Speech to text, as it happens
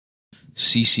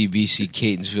CCBC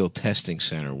Catonsville Testing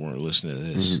Center weren't listening to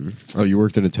this. Mm-hmm. Oh, you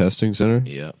worked in a testing center?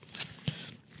 Yeah.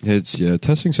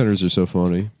 Testing centers are so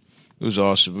funny. It was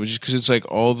awesome. It was just because it's like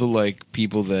all the like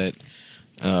people that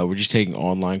were just taking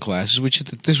online classes, which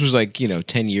this was like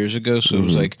 10 years ago. So it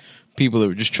was like people that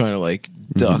were just trying to like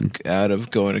duck out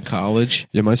of going to college.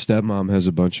 Yeah, my stepmom has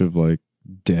a bunch of like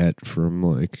debt from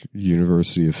like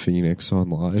University of Phoenix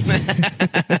online,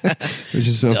 which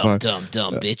is so fun. Dumb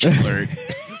bitch alert.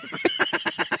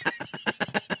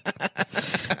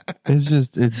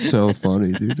 It's so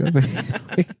funny, dude. I mean,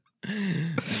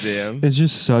 damn, it's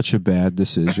just such a bad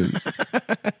decision.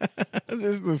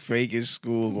 This is the fakest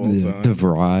school of all time.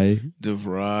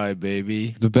 DeVry,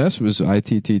 baby. The best was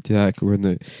ITT Tech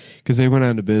because they went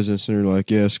out of business and they're like,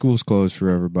 yeah, school's closed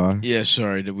forever. Bye. Yeah,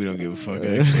 sorry, we don't give a fuck.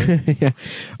 Actually. Yeah.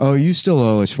 Oh, you still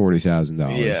owe us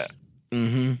 $40,000. Yeah.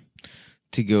 Mm-hmm.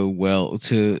 To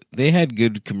go they had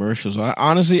good commercials.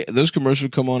 Honestly, those commercials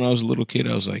would come on when I was a little kid.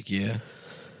 I was like, yeah.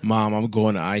 Mom, I'm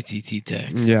going to ITT Tech.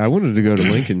 Yeah, I wanted to go to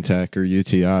Lincoln Tech or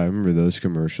UTI. I remember those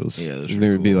commercials. Yeah, those and they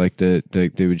would be like they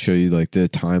would show you like the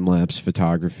time lapse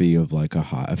photography of like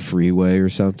a freeway or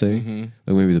something,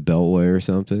 like maybe the Beltway or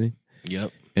something.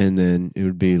 Yep. And then it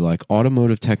would be like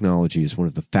automotive technology is one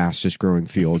of the fastest growing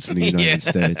fields in the United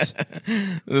States.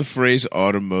 The phrase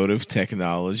automotive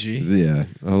technology. Yeah,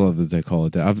 I love that they call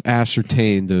it that. I've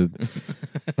ascertained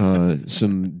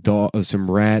some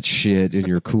rat shit in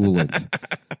your coolant.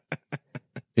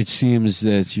 It seems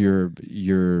that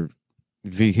your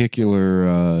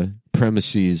vehicular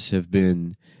premises have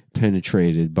been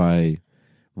penetrated by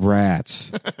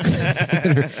rats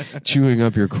chewing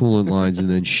up your coolant lines and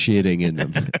then shitting in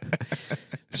them.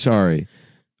 Sorry.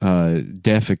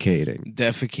 Defecating.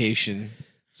 Defecation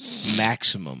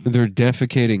maximum. They're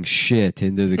defecating shit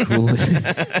into the coolant.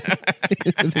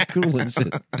 Into the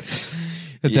coolant.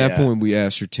 At that point, we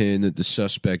ascertained that the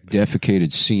suspect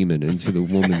defecated semen into the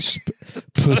woman's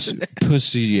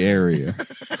pussy area.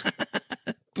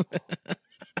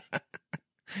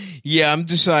 Yeah, I'm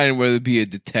deciding whether to be a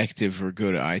detective or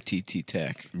go to ITT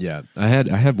Tech. Yeah, I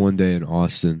had one day in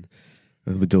Austin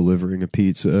delivering a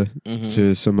pizza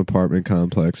to some apartment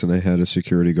complex, and I had a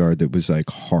security guard that was like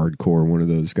hardcore, one of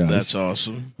those guys. That's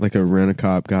awesome. Like a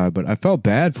rent-a-cop guy, but I felt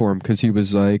bad for him because he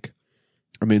was like,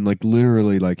 I mean, like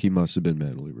literally, like he must have been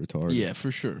mentally retarded. Yeah,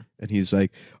 for sure. And he's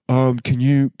like, can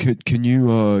you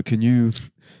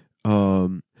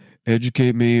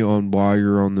educate me on why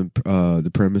you're on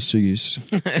the premises?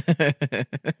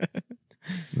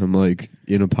 I'm like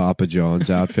in a Papa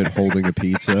John's outfit holding a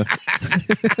pizza.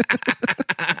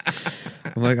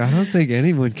 I'm like, I don't think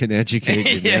anyone can educate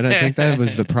me, man. I think that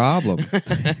was the problem.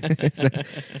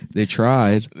 They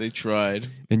tried.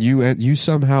 And you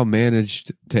somehow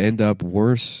managed to end up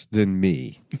worse than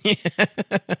me.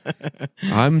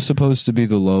 I'm supposed to be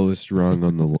the lowest rung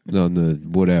on the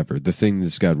whatever, the thing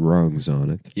that's got rungs on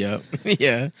it. Yep.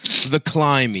 Yeah. The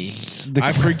climby.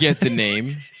 I forget the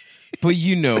name, but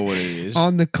you know what it is.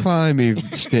 On the climby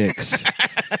sticks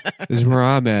is where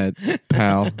I'm at,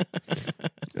 pal.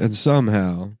 And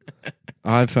somehow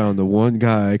I found the one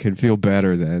guy I can feel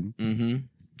better than. Mm-hmm.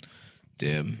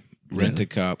 Damn.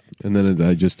 Rent-a-cop. And then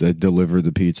I delivered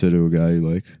the pizza to a guy who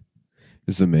like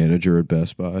is the manager at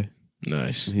Best Buy.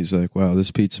 Nice. And he's like, wow, this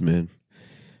pizza man,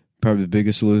 probably the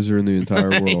biggest loser in the entire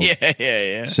world.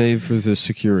 Yeah. Save for the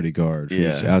security guard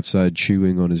who's outside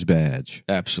chewing on his badge.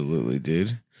 Absolutely,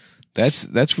 dude.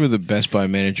 That's where the Best Buy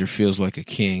manager feels like a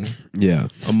king. Yeah.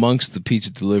 Amongst the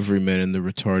pizza delivery men and the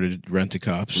retarded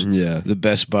rent-a-cops. Yeah. The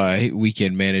Best Buy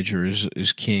weekend manager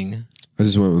is king. I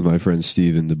just went with my friend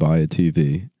Steven to buy a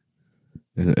TV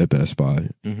at Best Buy.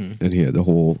 And he had the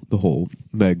whole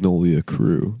Magnolia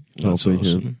crew helping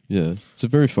him. Yeah. It's a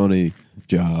very funny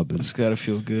job. It's got to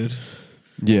feel good.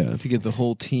 Yeah. To get the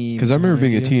whole team. Because I remember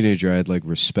being a teenager, I had like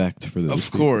respect for those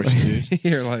Of course, dude.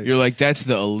 You're like, that's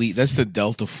the elite. That's the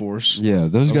Delta Force. Yeah,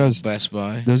 those guys. Best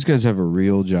Buy. Those guys have a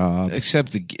real job.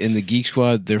 Except in the Geek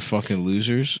Squad, they're fucking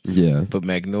losers. Yeah. But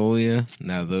Magnolia,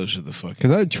 now those are the fucking.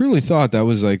 Because I truly thought that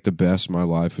was like the best my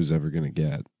life was ever going to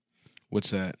get.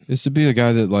 What's that? Is to be a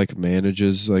guy that like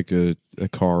manages like a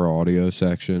car audio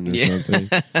section or something.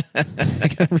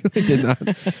 Like,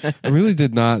 I really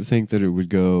did not think that it would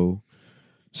go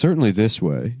certainly this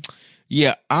way.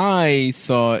 Yeah, I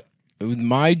thought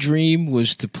my dream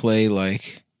was to play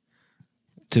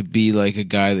to be like a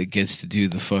guy that gets to do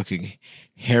the fucking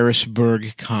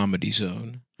Harrisburg Comedy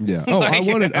Zone. Yeah. Oh, I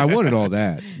wanted all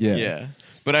that. Yeah. Yeah.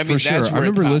 But I mean, for sure. I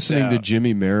remember listening to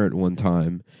Jimmy Merritt one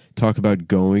time talk about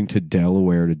going to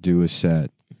Delaware to do a set.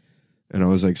 And I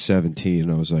was like 17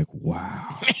 and I was like,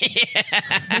 wow.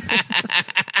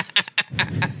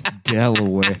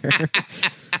 Delaware.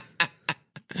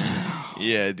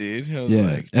 Yeah, dude. I was Yeah,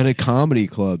 like, at a comedy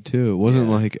club too. It wasn't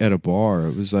like at a bar.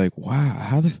 It was like, wow,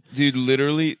 how the dude,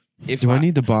 literally, if do I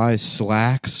need to buy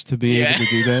slacks to be able to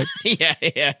do that?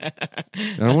 Yeah.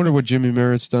 And I wonder what Jimmy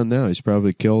Merritt's done now. He's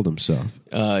probably killed himself.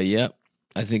 Yep.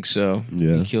 I think so.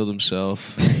 Yeah. He killed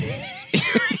himself.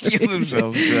 He killed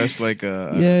himself dressed like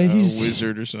a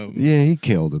wizard or something. Yeah, he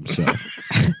killed himself.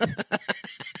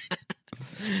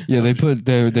 Yeah, they put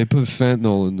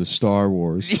fentanyl in the Star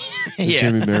Wars.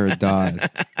 Jimmy Merritt died.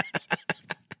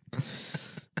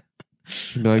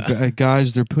 Be like,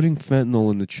 guys, they're putting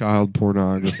fentanyl in the child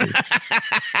pornography.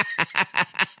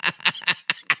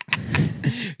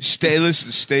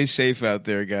 Stay safe out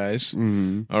there, guys.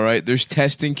 All right, there's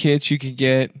testing kits you can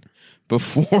get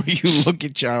before you look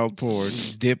at child porn.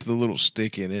 Dip the little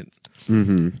stick in it.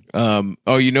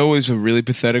 Oh, you know what's a really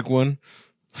pathetic one?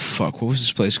 Fuck, what was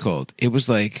this place called? It was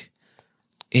like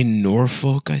in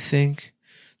Norfolk, I think.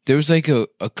 There was like a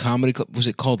comedy club. Was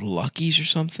it called Lucky's or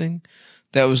something?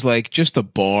 That was like just a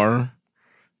bar.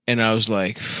 And I was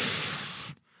like...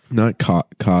 Not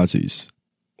Kazi's.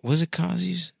 Was it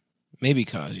Kazi's? Maybe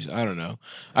Kazi's. I don't know.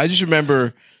 I just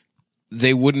remember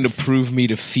they wouldn't approve me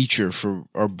to feature for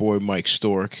our boy Mike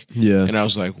Stork. Yeah. And I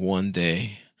was like, one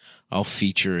day I'll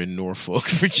feature in Norfolk,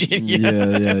 Virginia. Yeah.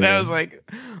 And I was like,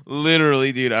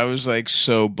 literally, dude, I was like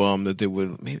so bummed that they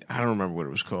wouldn't. Maybe, I don't remember what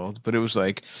it was called, but it was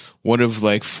like one of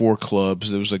like 4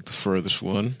 clubs. It was like the furthest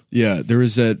one. Yeah, there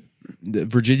was that.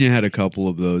 Virginia had a couple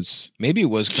of those. Maybe it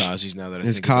was Kazi's now that I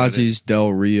think it's Kazi's,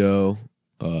 Del Rio,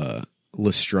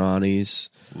 Lestrani's.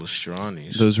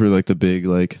 Lestrani's. Those were like the big,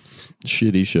 like,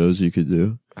 shitty shows you could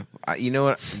do. You know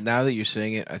what? Now that you're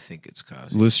saying it, I think it's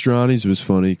Kazi's. Lestrani's was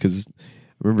funny because I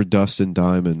remember Dustin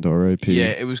Diamond, R.I.P.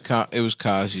 Yeah, it was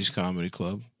Kazi's Comedy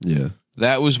Club. Yeah.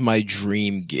 That was my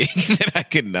dream gig that I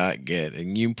could not get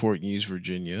in Newport News,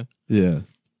 Virginia. Yeah.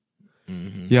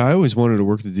 Yeah, I always wanted to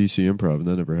work the DC Improv, and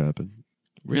that never happened.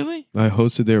 Really? I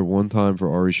hosted there one time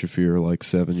for Ari Shaffir like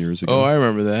 7 years ago. Oh, I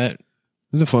remember that. It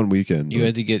was a fun weekend. You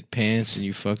had to get pants and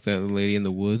you fucked that lady in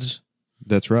the woods?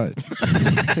 That's right.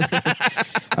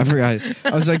 I forgot.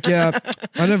 I was like, yeah,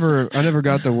 I never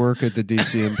got to work at the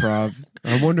DC Improv.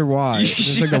 I wonder why.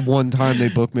 It's like the one time they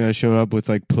booked me, I showed up with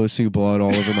like pussy blood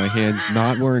all over my hands,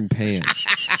 not wearing pants.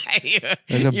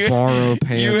 And to borrow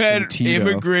pants. You had from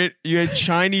Tito. You had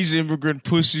Chinese immigrant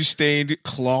pussy stained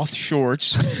cloth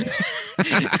shorts.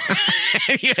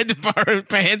 You had to borrow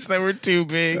pants that were too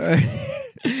big.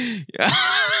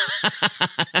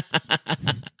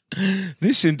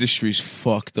 This industry's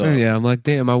fucked up. Yeah, I'm like,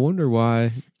 damn, I wonder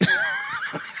why.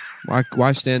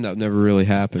 Why stand up never really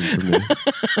happened for me.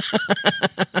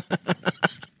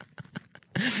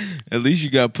 At least you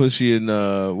got pussy in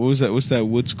what was that? What's that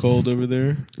woods called over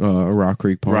there? Rock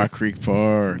Creek Park. Rock Creek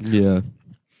Park. Yeah.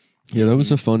 Yeah, that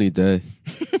was a funny day.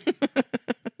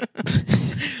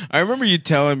 I remember you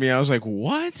telling me, I was like,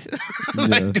 what? I was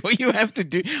like, don't you have to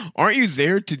do, aren't you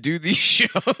there to do these shows?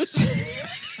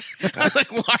 I was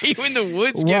like, why are you in the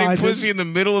woods getting pussy in the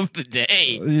middle of the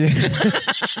day? Yeah.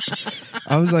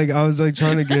 I was like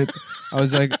trying to get,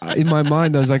 in my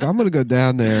mind, I was like, I'm going to go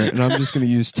down there and I'm just going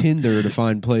to use Tinder to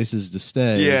find places to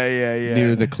stay. Yeah.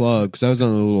 Near the club. Because I was on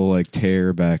a little like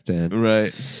tear back then.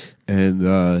 Right. And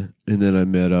then I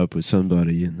met up with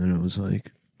somebody and then I was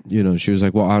like, you know, she was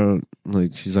like, well, I don't,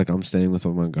 like, she's like, I'm staying with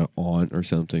my aunt or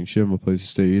something. She didn't have a place to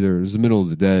stay either. It was the middle of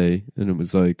the day and it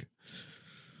was like,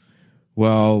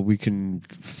 well, we can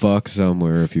fuck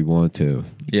somewhere if you want to.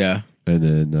 Yeah. And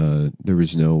then there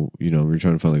was no, you know, we were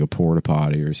trying to find like a porta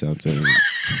potty or something.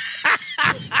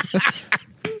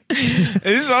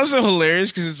 This is also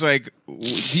hilarious because it's like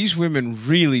these women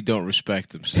really don't respect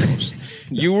themselves.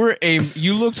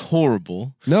 You looked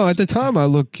horrible. No, at the time I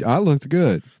looked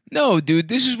good. No, dude,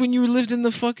 this is when you lived in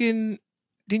the fucking.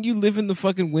 Didn't you live in the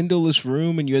fucking windowless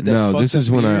room and you had that? No, this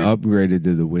is when beard? I upgraded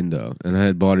to the window and I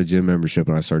had bought a gym membership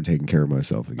and I started taking care of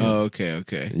myself again. Oh,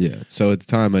 okay. Yeah. So at the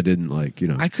time I didn't like, you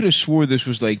know. I could have swore this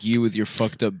was like you with your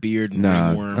fucked up beard and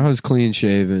ringworm. I was clean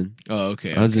shaven. Oh,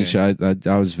 okay. I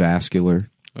was vascular.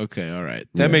 Okay, all right.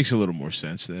 That makes a little more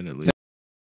sense then, at least.